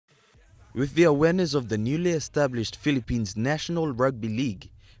With the awareness of the newly established Philippines National Rugby League,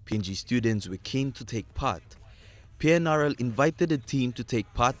 PNG students were keen to take part. PNRL invited the team to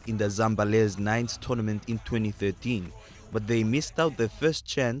take part in the Zambales Nines tournament in 2013, but they missed out their first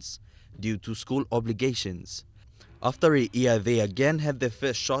chance due to school obligations. After a year, they again had their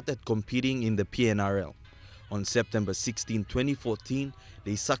first shot at competing in the PNRL. On September 16, 2014,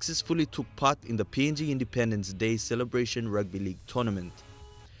 they successfully took part in the PNG Independence Day Celebration Rugby League tournament.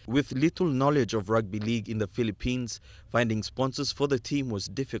 With little knowledge of rugby league in the Philippines, finding sponsors for the team was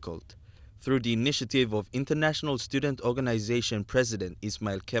difficult. Through the initiative of International Student Organization President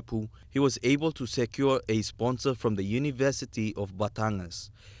Ismail Kepu, he was able to secure a sponsor from the University of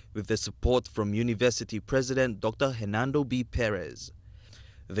Batangas, with the support from University President Dr. Hernando B. Perez.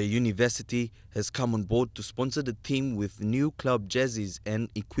 The university has come on board to sponsor the team with new club jerseys and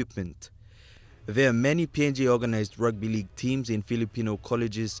equipment. There are many PNG organized rugby league teams in Filipino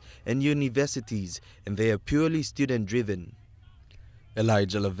colleges and universities, and they are purely student driven.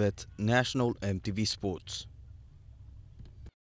 Elijah Lavet, National MTV Sports.